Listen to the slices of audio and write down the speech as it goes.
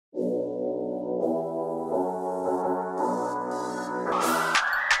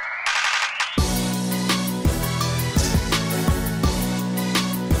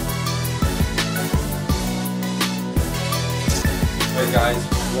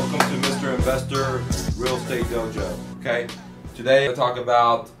Welcome to Mr. Investor Real Estate Dojo. Okay, today I'll talk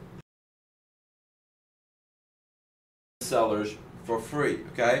about sellers for free.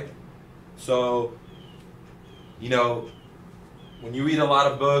 Okay, so when you read a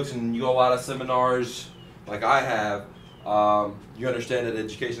lot of books and you go to a lot of seminars like I have, you understand that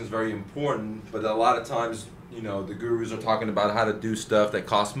education is very important, but a lot of times the gurus are talking about how to do stuff that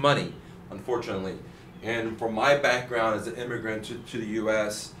costs money, unfortunately. And from my background as an immigrant to the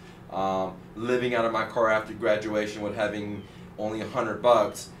U.S., living out of my car after graduation with having only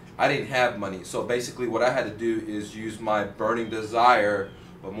 $100, I didn't have money. So basically what I had to do is use my burning desire,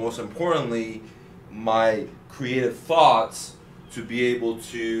 but most importantly, my creative thoughts to be able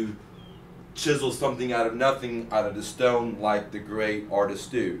to chisel something out of nothing, out of the stone, like the great artists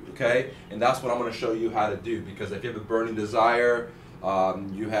do, okay? And that's what I'm going to show you how to do, because if you have a burning desire,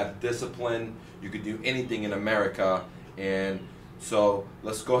 you have discipline, you could do anything in America. And so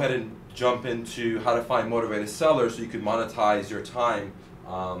let's go ahead and jump into how to find motivated sellers so you can monetize your time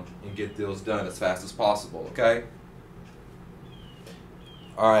and get deals done as fast as possible, okay?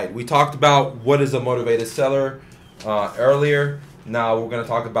 Alright, we talked about what is a motivated seller earlier. Now we're going to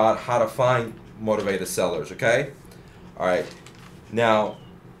talk about how to find motivated sellers, okay? Alright, now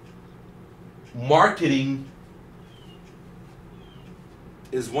marketing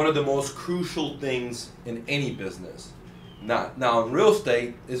is one of the most crucial things in any business. Now in real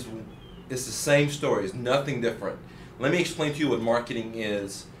estate, it's the same story. It's nothing different. Let me explain to you what marketing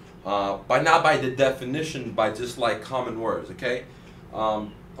is, not by the definition, by just like common words, okay?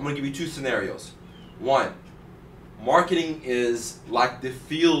 I'm going to give you two scenarios. One, marketing is like the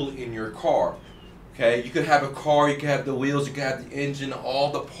fuel in your car, okay? You could have a car, you could have the wheels, you could have the engine, all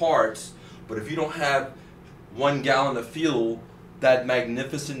the parts, but if you don't have 1 gallon of fuel, that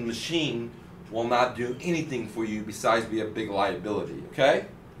magnificent machine will not do anything for you besides be a big liability, okay?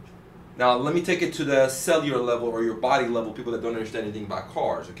 Now let me take it to the cellular level or your body level, people that don't understand anything about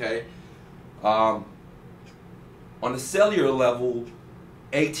cars, okay? On the cellular level,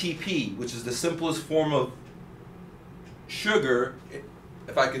 ATP, which is the simplest form of sugar,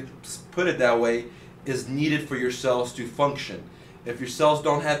 if I could put it that way, is needed for your cells to function. If your cells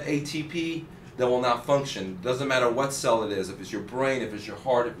don't have ATP, they will not function. Doesn't matter what cell it is, if it's your brain, if it's your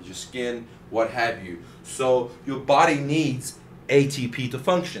heart, if it's your skin, what have you. So your body needs ATP to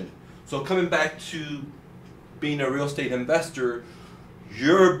function. So coming back to being a real estate investor,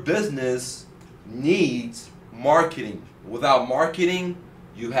 your business needs marketing. Without marketing,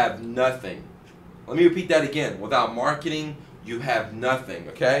 you have nothing. Let me repeat that again. Without marketing, you have nothing,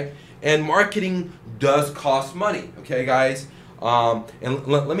 okay? And marketing does cost money, okay, guys? And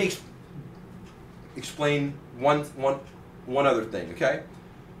let me explain one other thing, okay?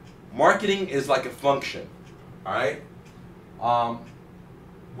 Marketing is like a function, all right?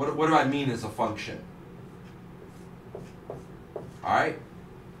 What do I mean as a function? All right?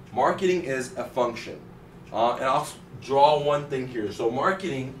 Marketing is a function. And I'll draw one thing here. So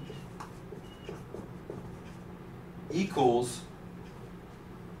marketing equals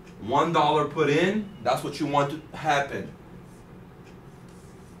 $1 put in, that's what you want to happen.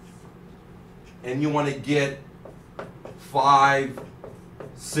 And you want to get $5,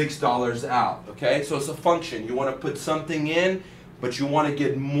 $6 out, okay? So it's a function. You want to put something in, but you want to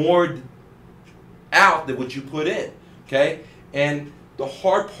get more out than what you put in, okay? And the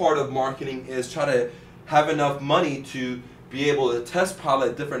hard part of marketing is try to have enough money to be able to test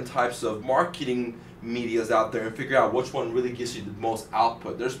pilot different types of marketing medias out there and figure out which one really gets you the most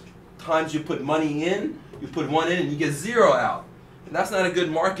output. There's times you put money in, you put one in and you get 0 out. And that's not a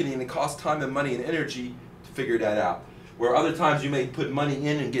good marketing. It costs time and money and energy to figure that out. Where other times you may put money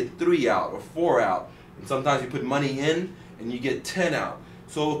in and get 3 out or 4 out. And sometimes you put money in and you get 10 out.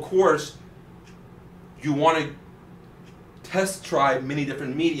 So of course, you want to try many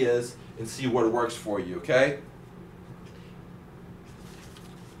different medias and see what works for you, okay?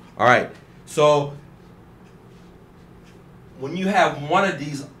 Alright, so when you have one of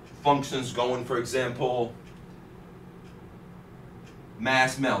these functions going, for example,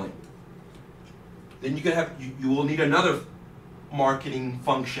 mass mailing, then you will need another marketing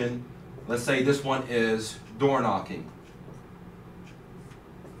function. Let's say this one is door knocking.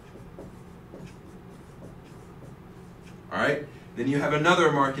 All right, then you have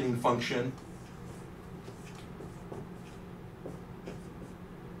another marketing function.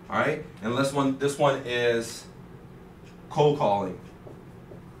 All right, and this one is cold calling.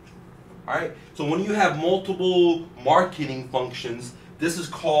 All right, so when you have multiple marketing functions, this is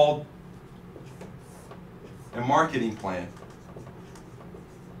called a marketing plan.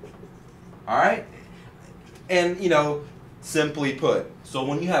 All right, and simply put. So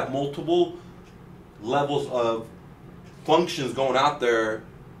when you have multiple levels of functions going out there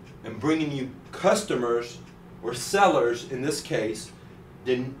and bringing you customers or sellers in this case,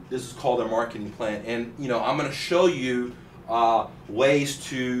 then this is called a marketing plan. And I'm going to show you ways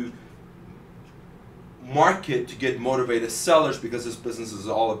to market to get motivated sellers, because this business is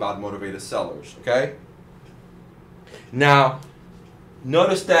all about motivated sellers. Okay. Now,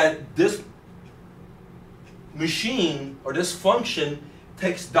 notice that this machine or this function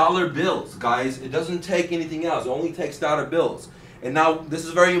takes dollar bills, guys. It doesn't take anything else. It only takes dollar bills. And now this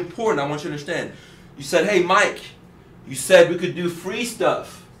is very important. I want you to understand. You said, hey, Mike, you said we could do free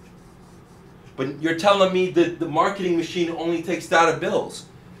stuff. But you're telling me that the marketing machine only takes dollar bills.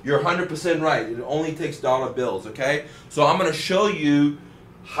 You're 100% right. It only takes dollar bills, okay? So I'm going to show you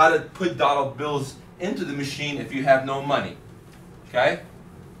how to put dollar bills into the machine if you have no money, okay?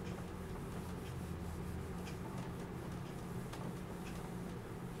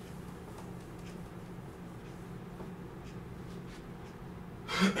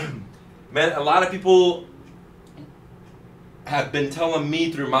 Man, a lot of people have been telling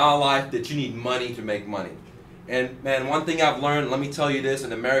me through my life that you need money to make money. And man, one thing I've learned, let me tell you this,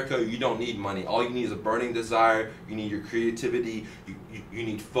 in America, you don't need money. All you need is a burning desire. You need your creativity. You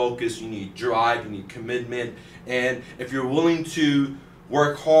need focus. You need drive. You need commitment. And if you're willing to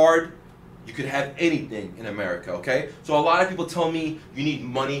work hard, you could have anything in America, okay? So a lot of people tell me you need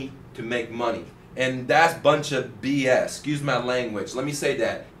money to make money. And that's a bunch of BS. Excuse my language. Let me say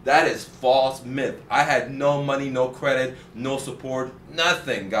that. That is false myth. I had no money, no credit, no support,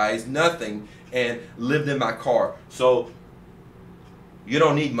 nothing, guys, nothing, and lived in my car. So you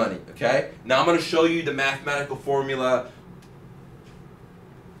don't need money, okay? Now I'm going to show you the mathematical formula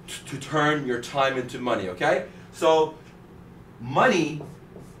to turn your time into money, okay? So money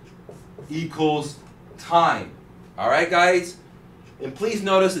equals time. All right, guys? And please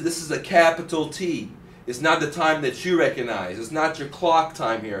notice that this is a capital T. It's not the time that you recognize. It's not your clock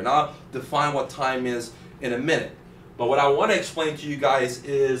time here. And I'll define what time is in a minute. But what I want to explain to you guys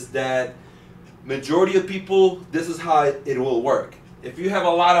is that majority of people, this is how it will work. If you have a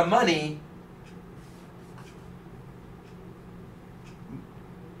lot of money,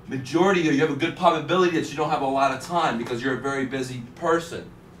 majority, you have a good probability that you don't have a lot of time because you're a very busy person.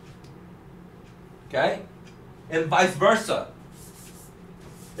 Okay? And vice versa.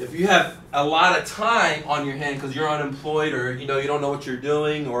 If you have a lot of time on your hand because you're unemployed, or you don't know what you're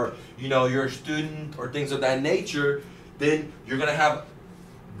doing, or you're a student or things of that nature, then you're going to have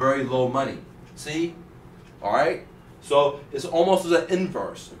very low money. See? All right? So it's almost as an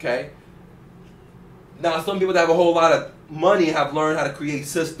inverse, okay? Now, some people that have a whole lot of money have learned how to create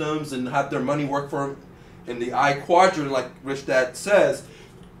systems and have their money work for them in the I quadrant, like Rich Dad says,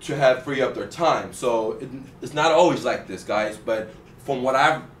 to have free up their time. So it's not always like this, guys, but from what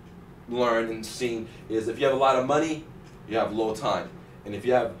I've learned and seen is if you have a lot of money, you have low time. And if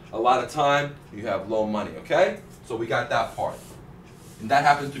you have a lot of time, you have low money, okay? So we got that part. And that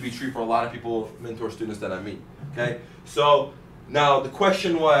happens to be true for a lot of people, mentor students that I meet, okay? So now the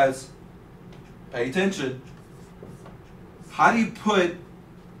question was, pay attention, how do you put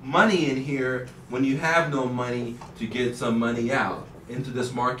money in here when you have no money to get some money out into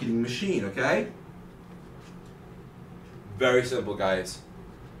this marketing machine, okay? Very simple, guys.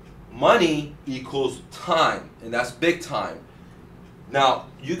 Money equals time, and that's big time. Now,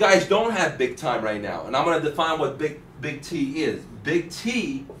 you guys don't have big time right now, and I'm going to define what big T is. Big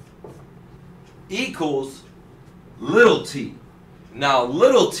T equals little t. Now,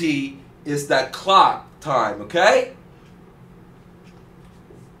 little t is that clock time, okay?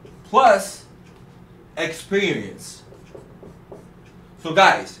 Plus experience. So,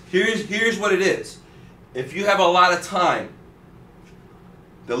 guys, here's what it is. If you have a lot of time,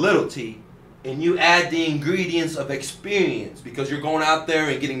 the little t, and you add the ingredients of experience, because you're going out there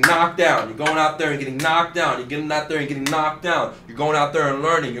and getting knocked down, you're going out there and getting knocked down, you're getting out there and getting knocked down, you're going out there and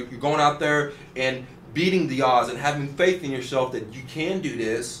learning, you're going out there and beating the odds and having faith in yourself that you can do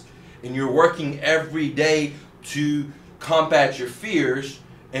this, and you're working every day to combat your fears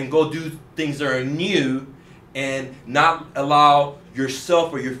and go do things that are new and not allow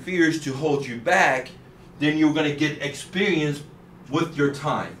yourself or your fears to hold you back, then you're going to get experience with your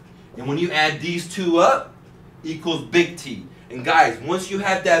time. And when you add these two up, equals big T. And guys, once you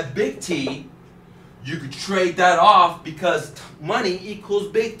have that big T, you could trade that off because money equals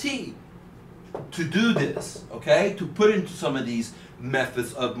big T to do this, okay? To put into some of these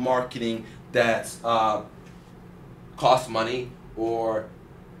methods of marketing that cost money or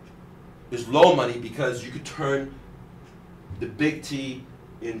is low money, because you could turn the big T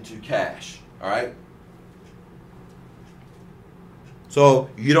into cash, all right? So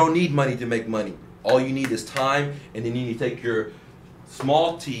you don't need money to make money. All you need is time, and then you need to take your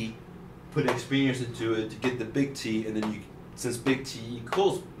small T, put experience into it to get the big T, and then you, since big T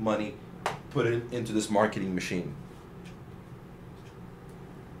equals money, put it into this marketing machine.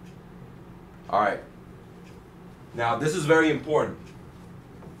 All right. Now this is very important.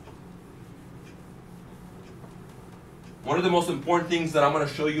 One of the most important things that I'm going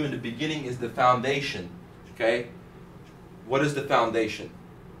to show you in the beginning is the foundation. Okay? What is the foundation?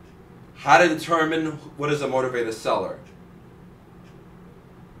 How to determine what is a motivated seller.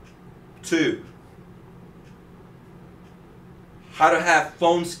 2, how to have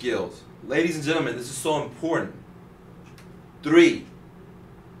phone skills. Ladies and gentlemen, this is so important. 3,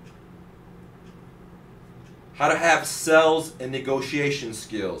 how to have sales and negotiation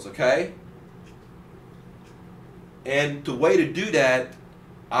skills, okay? And the way to do that,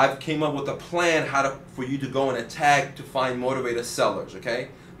 I've came up with a plan for you to go and attack to find motivated sellers, okay?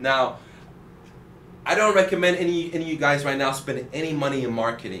 Now, I don't recommend any of you guys right now spending any money in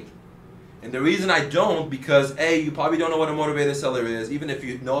marketing. And the reason I don't, because A, you probably don't know what a motivated seller is. Even if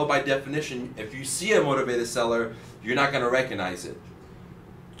you know it by definition, if you see a motivated seller, you're not going to recognize it.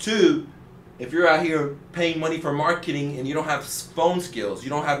 2, if you're out here paying money for marketing and you don't have phone skills, you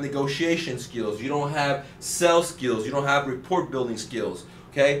don't have negotiation skills, you don't have sales skills, you don't have report building skills,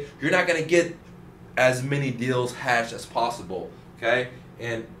 okay? You're not going to get as many deals hatched as possible, okay?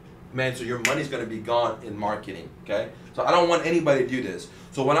 And man, so your money's going to be gone in marketing, okay? So I don't want anybody to do this.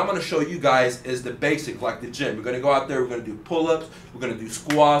 So what I'm going to show you guys is the basics, like the gym. We're going to go out there, we're going to do pull-ups, we're going to do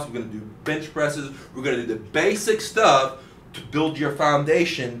squats, we're going to do bench presses, we're going to do the basic stuff to build your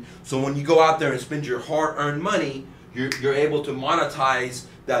foundation, so when you go out there and spend your hard-earned money, you're able to monetize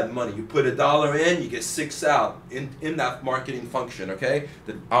that money. You put $1 in, you get 6 out in that marketing function, okay?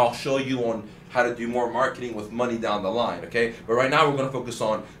 That I'll show you on how to do more marketing with money down the line, okay? But right now we're going to focus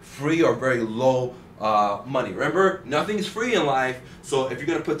on free or very low money. Remember, nothing's free in life, so if you're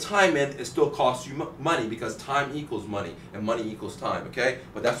going to put time in, it still costs you money, because time equals money and money equals time, okay?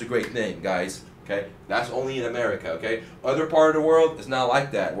 But that's a great thing, guys. Okay, that's only in America, okay? Other part of the world, it's not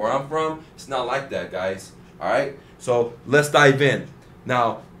like that. Where I'm from, it's not like that, guys. All right? So let's dive in.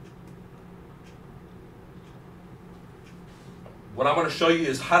 Now, what I'm going to show you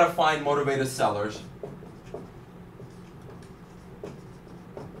is how to find motivated sellers.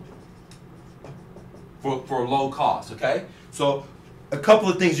 For low cost, okay? So a couple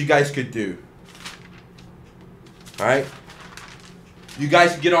of things you guys could do. All right? You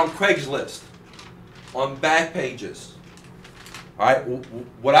guys can get on Craigslist, on Backpages. All right,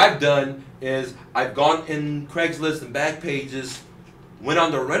 what I've done is I've gone in Craigslist and Backpages, went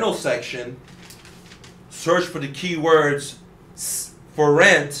on the rental section, searched for the keywords for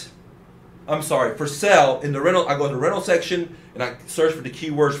sale. In the rental, I go to the rental section and I search for the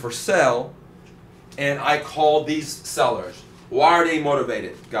keywords for sale, and I call these sellers. Why are they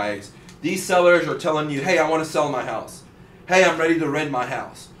motivated, guys? These sellers are telling you, hey, I want to sell my house. Hey, I'm ready to rent my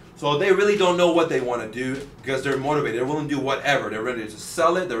house. So they really don't know what they want to do, because they're motivated. They're willing to do whatever. They're ready to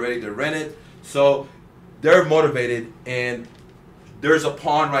sell it. They're ready to rent it. So they're motivated, and there's a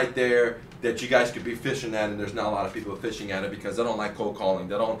pond right there that you guys could be fishing at, and there's not a lot of people fishing at it because they don't like cold calling.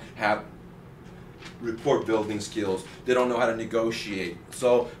 They don't have report building skills. They don't know how to negotiate.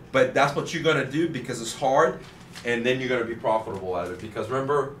 So, but that's what you're going to do, because it's hard, and then you're going to be profitable at it. Because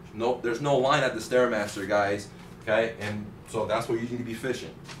remember, there's no line at the Stairmaster, guys. Okay, and so that's where you need to be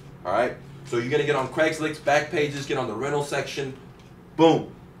fishing. All right, so you're gonna get on Craigslist, Backpages, get on the rental section,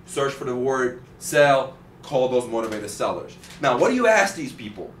 boom, search for the word sell, call those motivated sellers. Now, what do you ask these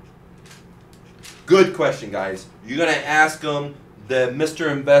people? Good question, guys. You're gonna ask them the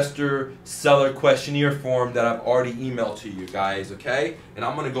Mr. Investor Seller Questionnaire form that I've already emailed to you guys, okay? And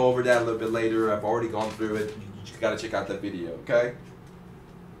I'm gonna go over that a little bit later. I've already gone through it. You just gotta check out that video, okay?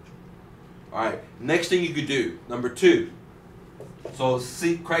 All right, next thing you could do, number 2. So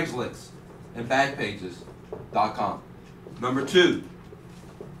see Craigslist and Backpages.com. Number 2,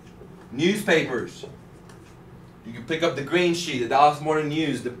 newspapers. You can pick up the Green Sheet, the Dallas Morning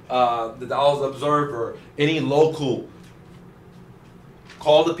News, the Dallas Observer, any local.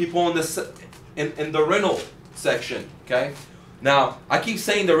 Call the people in the rental section, okay? Now, I keep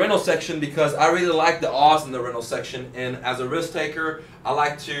saying the rental section because I really like the odds in the rental section, and as a risk taker, I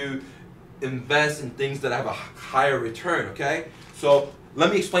like to invest in things that have a higher return, okay? So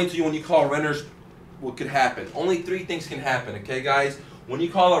let me explain to you, when you call renters, what could happen. Only 3 things can happen, okay, guys? When you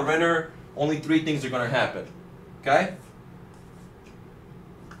call a renter, only 3 things are going to happen, okay?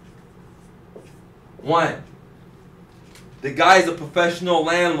 1, the guy's a professional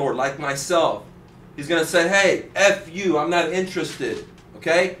landlord like myself. He's going to say, hey, F you, I'm not interested.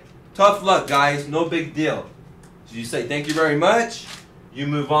 Okay? Tough luck, guys. No big deal. So you say, thank you very much. You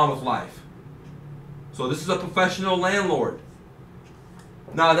move on with life. So this is a professional landlord.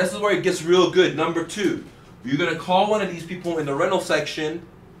 Now, this is where it gets real good. Number 2, you're going to call one of these people in the rental section,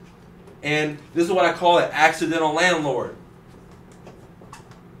 and this is what I call an accidental landlord.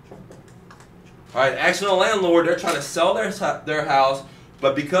 All right, accidental landlord, they're trying to sell their house,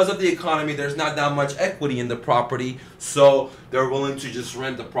 but because of the economy, there's not that much equity in the property, so they're willing to just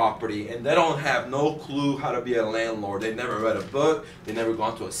rent the property, and they don't have no clue how to be a landlord. They never read a book, they never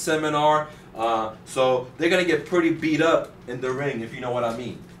gone to a seminar, so they're going to get pretty beat up in the ring, if you know what I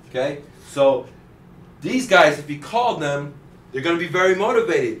mean. Okay, so these guys, if you call them, they're going to be very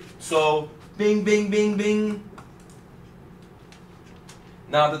motivated. So bing, bing, bing, bing.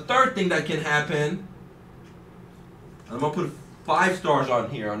 Now the third thing that can happen, I'm going to put 5 stars on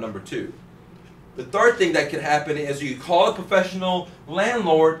here on number 2. The third thing that can happen is you call a professional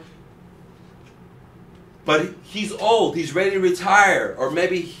landlord, but he's old, he's ready to retire, or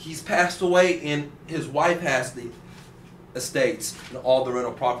maybe he's passed away and his wife has the estates and all the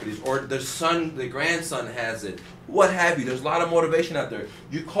rental properties, or the grandson has it, what have you. There's a lot of motivation out there.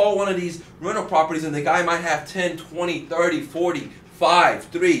 You call one of these rental properties and the guy might have 10, 20, 30, 40, 5,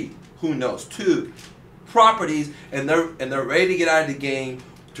 3, who knows, 2 properties, and they're ready to get out of the game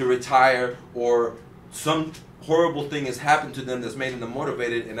to retire, or some horrible thing has happened to them that's made them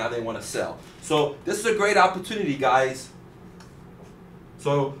motivated and now they want to sell. So this is a great opportunity, guys.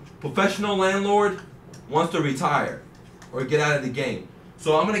 So professional landlord wants to retire or get out of the game.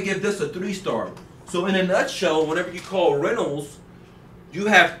 So I'm going to give this a 3-star. So in a nutshell, whenever you call rentals, you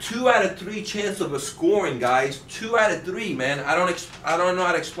have 2 out of 3 chance of a scoring, guys. 2 out of 3, man. I don't know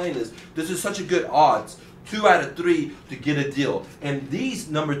how to explain this. This is such a good odds. 2 out of 3 to get a deal. And these,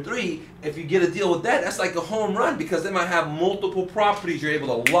 number 3, if you get a deal with that, that's like a home run, because they might have multiple properties you're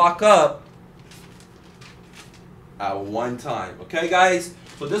able to lock up at one time. Okay, guys?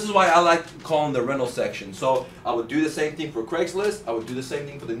 So this is why I like calling the rental section. So I would do the same thing for Craigslist. I would do the same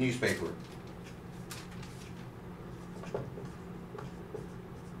thing for the newspaper.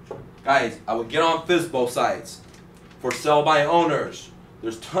 Guys, I would get on FSBO sites for sell by owners.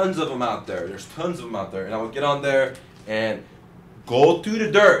 There's tons of them out there. And I would get on there and go through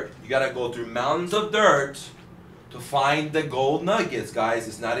the dirt. You got to go through mountains of dirt to find the gold nuggets, guys.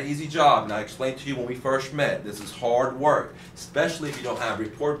 It's not an easy job. And I explained to you when we first met, this is hard work, especially if you don't have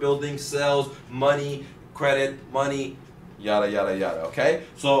report building, sales, money, credit, money, yada, yada, yada, okay?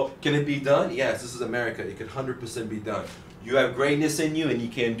 So can it be done? Yes, this is America. It can 100% be done. You have greatness in you and you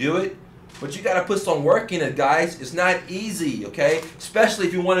can do it, but you got to put some work in it, guys. It's not easy, okay? Especially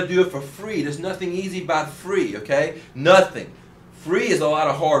if you want to do it for free. There's nothing easy about free, okay? Nothing. Free is a lot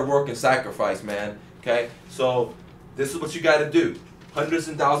of hard work and sacrifice, man, okay? So this is what you got to do. Hundreds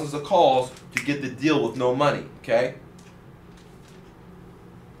and thousands of calls to get the deal with no money, okay?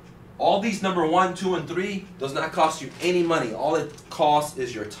 All these number 1, 2, and 3 does not cost you any money. All it costs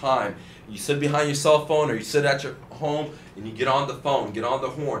is your time. You sit behind your cell phone or you sit at your home and you get on the phone, get on the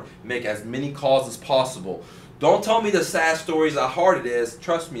horn, make as many calls as possible. Don't tell me the sad stories how hard it is.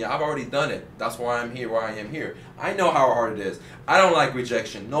 Trust me, I've already done it. That's why I'm here where I am here. I know how hard it is. I don't like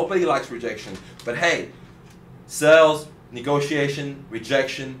rejection. Nobody likes rejection. But hey, sales, negotiation,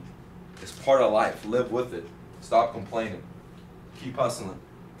 rejection is part of life. Live with it. Stop complaining. Keep hustling.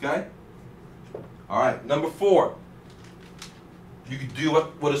 Okay? Alright, number 4. You can do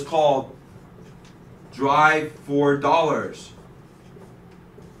what is called drive for dollars.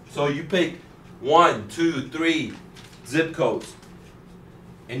 So you pick 1, 2, 3 zip codes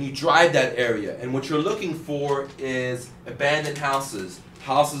and you drive that area, and what you're looking for is abandoned houses,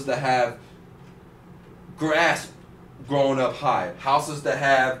 houses that have grass growing up high, houses that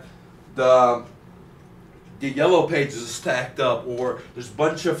have the yellow pages stacked up, or there's a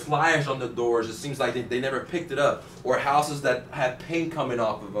bunch of flyers on the doors. It seems like they never picked it up. Or houses that have paint coming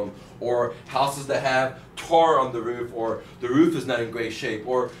off of them. Or houses that have tar on the roof, or the roof is not in great shape.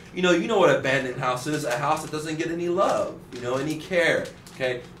 Or, you know what an abandoned house is? A house that doesn't get any love, any care.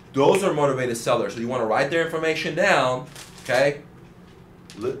 Okay? Those are motivated sellers. So you want to write their information down. Okay?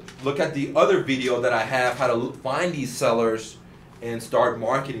 Look at the other video that I have, how to find these sellers and start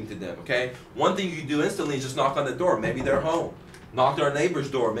marketing to them, okay? One thing you can do instantly is just knock on the door. Maybe they're home. Knock their neighbor's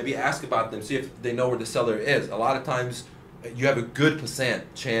door. Maybe ask about them. See if they know where the seller is. A lot of times, you have a good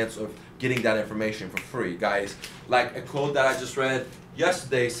 % chance of getting that information for free, guys. Like a quote that I just read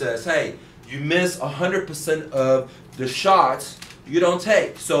yesterday says, hey, you miss 100% of the shots you don't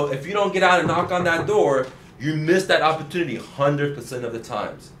take. So if you don't get out and knock on that door, you miss that opportunity 100% of the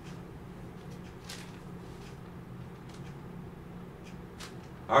times.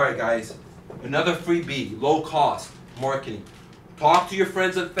 All right, guys. Another freebie, low cost marketing. Talk to your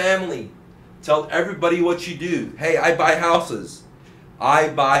friends and family. Tell everybody what you do. Hey, I buy houses. I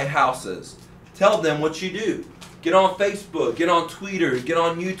buy houses. Tell them what you do. Get on Facebook, get on Twitter, get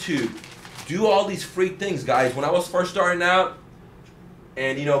on YouTube. Do all these free things, guys. When I was first starting out,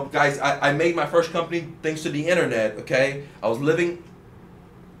 and you know, guys, I made my first company thanks to the internet, okay? I was living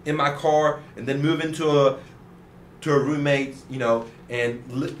in my car and then moving to a roommate, you know,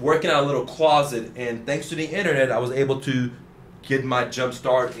 and working out a little closet, and thanks to the internet, I was able to get my jump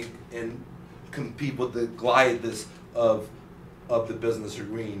start and compete with the Goliaths of the business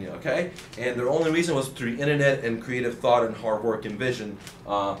arena, okay? And the only reason was through internet and creative thought and hard work and vision.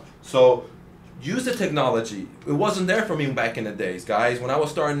 So use the technology. It wasn't there for me back in the days, guys. When I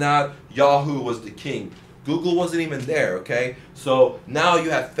was starting out, Yahoo was the king. Google wasn't even there, okay? So now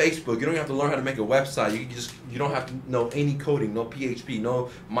you have Facebook. You don't have to learn how to make a website. You don't have to know any coding, no PHP, no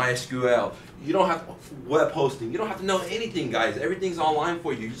MySQL. You don't have web hosting. You don't have to know anything, guys. Everything's online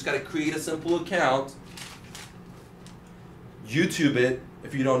for you. You just got to create a simple account, YouTube it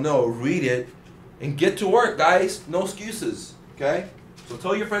if you don't know, read it, and get to work, guys. No excuses, okay? So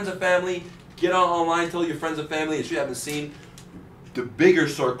tell your friends and family, get on online, tell your friends and family that you haven't seen the bigger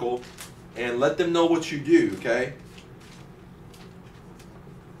circle, and let them know what you do, okay?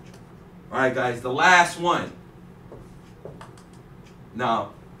 Alright, guys, the last one.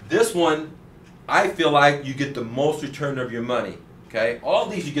 Now, this one, I feel like you get the most return of your money, okay? All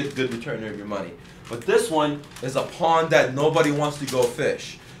these you get good return of your money. But this one is a pond that nobody wants to go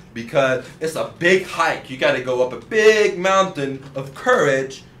fish because it's a big hike. You got to go up a big mountain of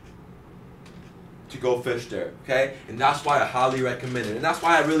courage to go fish there, okay? And that's why I highly recommend it. And that's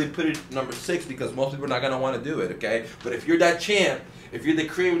why I really put it number 6, because most people are not going to want to do it, okay? But if you're that champ, if you're the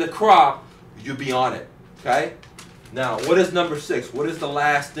cream of the crop, you'll be on it, okay? Now, what is number 6? What is the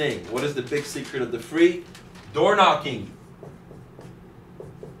last thing? What is the big secret of the free? Door knocking.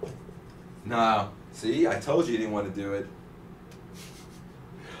 Now, see, I told you didn't want to do it.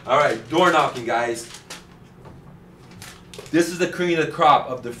 All right, door knocking, guys. This is the cream of the crop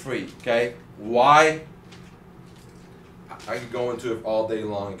of the free, okay? Why? I could go into it all day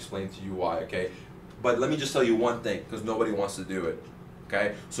long, explain to you why, okay? But let me just tell you one thing, because nobody wants to do it,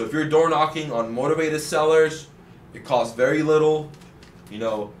 okay? So if you're door knocking on motivated sellers, it costs very little, you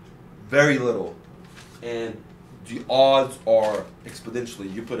know, very little. And the odds are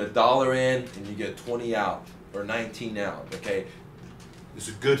exponentially. You put $1 in and you get 20 out or 19 out, okay? It's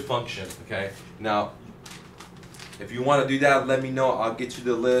a good function, okay? Now, if you want to do that, let me know. I'll get you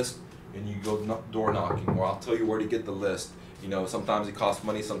the list and you go door knocking, or I'll tell you where to get the list. You know, sometimes it costs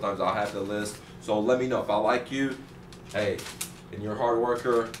money, sometimes I'll have the list. So let me know. If I like you, hey, and you're a hard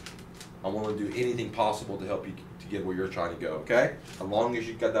worker, I want to do anything possible to help you to get where you're trying to go, okay? As long as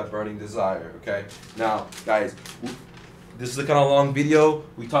you've got that burning desire, okay? Now, guys, this is a kind of long video.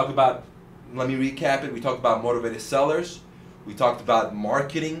 We talked about, let me recap it. We talked about motivated sellers. We talked about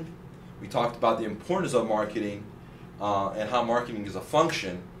marketing. We talked about the importance of marketing and how marketing is a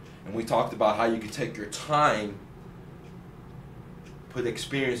function. And we talked about how you can take your time, put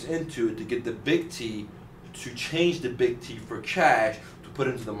experience into it to get the big T, to change the big T for cash to put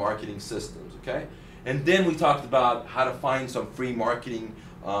into the marketing systems, okay? And then we talked about how to find some free marketing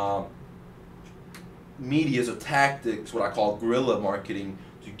medias or tactics, what I call guerrilla marketing,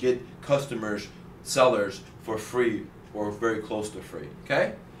 to get customers, sellers for free or very close to free,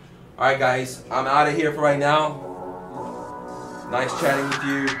 okay? All right, guys, I'm out of here for right now. Nice chatting with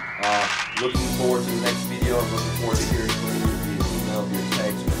you. Looking forward to the next video. I'm looking forward to hearing from you via email, via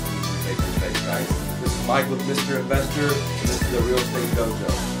text, or face-to-face, guys. This is Mike with Mr. Investor, and this is the Real Estate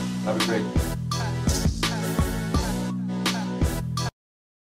Dojo. Have a great day.